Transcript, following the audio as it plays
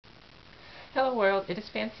Hello world, it is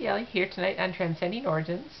Fancy Ellie here tonight on Transcending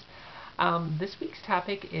Origins. This week's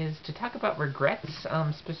topic is to talk about regrets,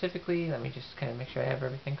 specifically, let me just kind of make sure I have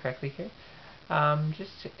everything correctly here.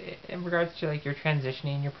 Just in regards to like your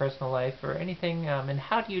transitioning in your personal life or anything, and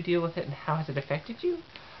how do you deal with it and how has it affected you?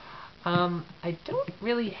 I don't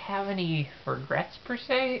really have any regrets per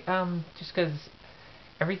se, just because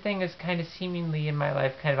everything is kind of seemingly in my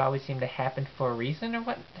life kind of always seemed to happen for a reason or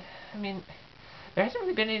what. I mean, there hasn't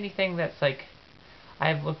really been anything that's like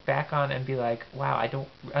I've looked back on and be like, wow, I don't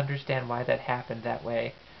understand why that happened that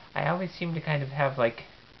way. I always seem to kind of have like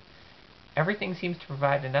everything seems to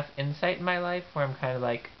provide enough insight in my life where I'm kind of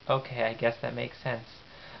like, okay, I guess that makes sense.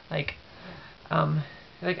 Like, um,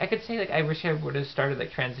 like I could say like I wish I would have started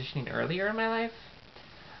like transitioning earlier in my life,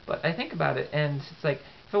 but I think about it and it's like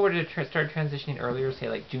if I were to start transitioning earlier, say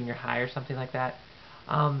like junior high or something like that,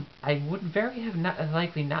 I would very have not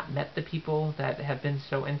likely not met the people that have been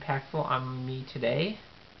so impactful on me today.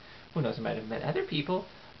 Who knows, I might have met other people,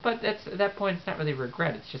 but that's at that point it's not really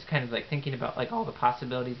regret. It's just kind of like thinking about like all the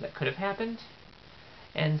possibilities that could have happened,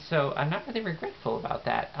 and so I'm not really regretful about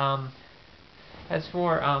that. As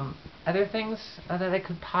for other things that I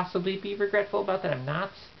could possibly be regretful about that I'm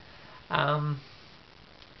not, um,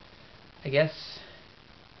 I guess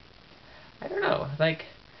I don't know. Like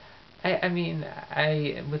I mean,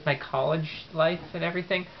 I with my college life and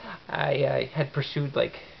everything, I had pursued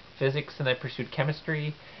like physics and I pursued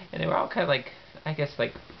chemistry, and they were all kind of like I guess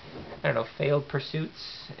like I don't know failed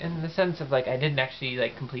pursuits in the sense of like I didn't actually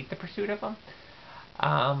like complete the pursuit of them.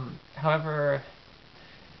 However,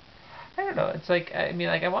 I don't know. It's like I mean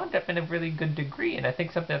like I wound up in a really good degree, and I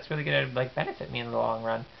think something that's really gonna like benefit me in the long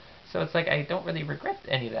run. So it's like I don't really regret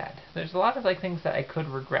any of that. There's a lot of like things that I could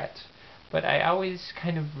regret, but I always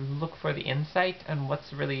kind of look for the insight and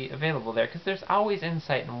what's really available there because there's always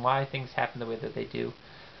insight in why things happen the way that they do.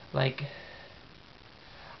 Like,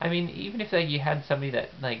 I mean, even if like you had somebody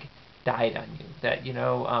that like died on you, that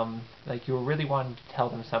like you were really wanting to tell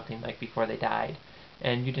them something like before they died,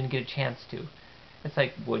 and you didn't get a chance to. It's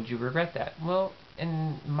like, would you regret that? Well,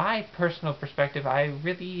 in my personal perspective, I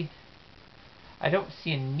don't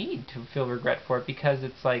see a need to feel regret for it because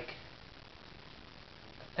it's like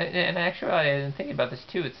and actually, I'm thinking about this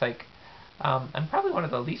too. It's like I'm probably one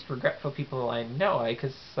of the least regretful people I know,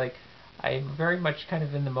 because like I'm very much kind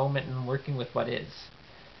of in the moment and working with what is.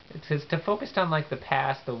 It's because to focus on like the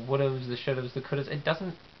past, the would'ves, the should'ves, the could'ves, it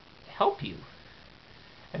doesn't help you.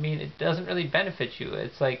 I mean, it doesn't really benefit you.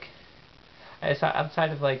 It's like it's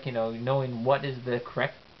outside of like knowing what is the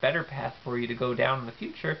correct, better path for you to go down in the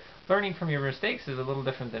future. Learning from your mistakes is a little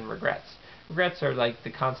different than regrets. Regrets are like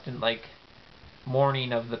the constant like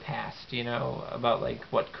mourning of the past, about like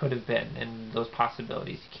what could have been and those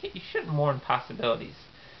possibilities. You shouldn't mourn possibilities.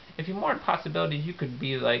 If you mourn possibilities, you could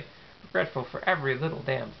be like regretful for every little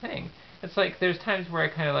damn thing. It's like there's times where I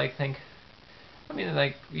kind of like think, I mean,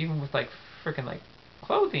 like even with like freaking like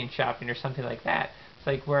clothing shopping or something like that. It's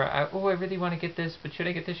like where I really want to get this, but should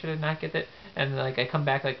I get this? Should I not get it? And like I come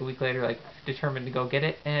back like a week later, like determined to go get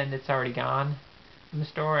it, and it's already gone from the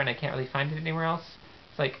store, and I can't really find it anywhere else.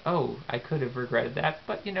 It's like, oh, I could have regretted that,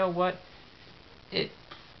 but you know what? It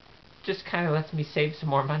just kind of lets me save some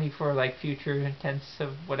more money for like future intents of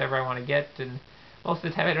whatever I want to get, and most of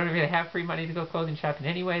the time I don't really have free money to go clothing shopping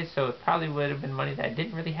anyway, so it probably would have been money that I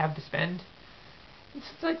didn't really have to spend. It's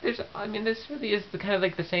like I mean, this really is the kind of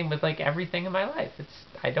like the same with like everything in my life.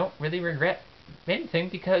 I don't really regret anything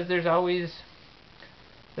because there's always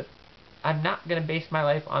the I'm not going to base my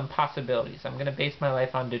life on possibilities. I'm going to base my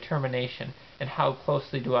life on determination and how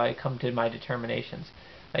closely do I come to my determinations.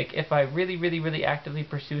 Like if I really, really, really actively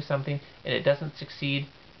pursue something and it doesn't succeed,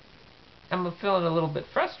 I'm feeling a little bit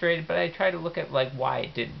frustrated, but I try to look at like why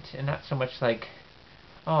it didn't and not so much like,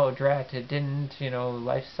 oh drat, it didn't,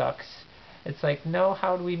 life sucks. It's like, no,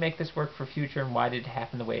 how do we make this work for future and why did it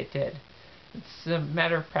happen the way it did? It's a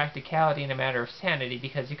matter of practicality and a matter of sanity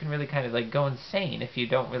because you can really kind of like go insane if you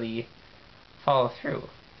don't really follow through.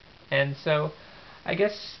 And so I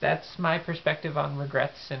guess that's my perspective on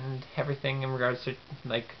regrets and everything in regards to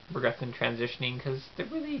like regrets and transitioning because there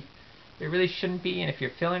really shouldn't be. And if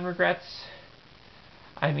you're feeling regrets,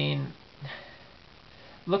 I mean,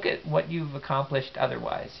 look at what you've accomplished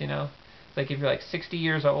otherwise. It's like if you're like 60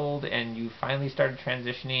 years old and you finally started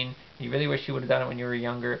transitioning, and you really wish you would have done it when you were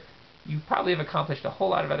younger, you probably have accomplished a whole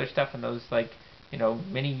lot of other stuff in those like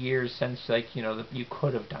many years since like you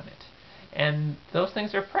could have done it. And those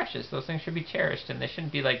things are precious. Those things should be cherished, and they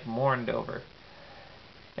shouldn't be like mourned over.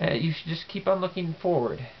 You should just keep on looking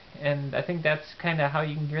forward. And I think that's kind of how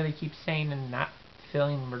you can really keep sane and not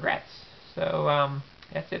feeling regrets. So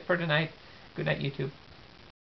that's it for tonight. Good night, YouTube.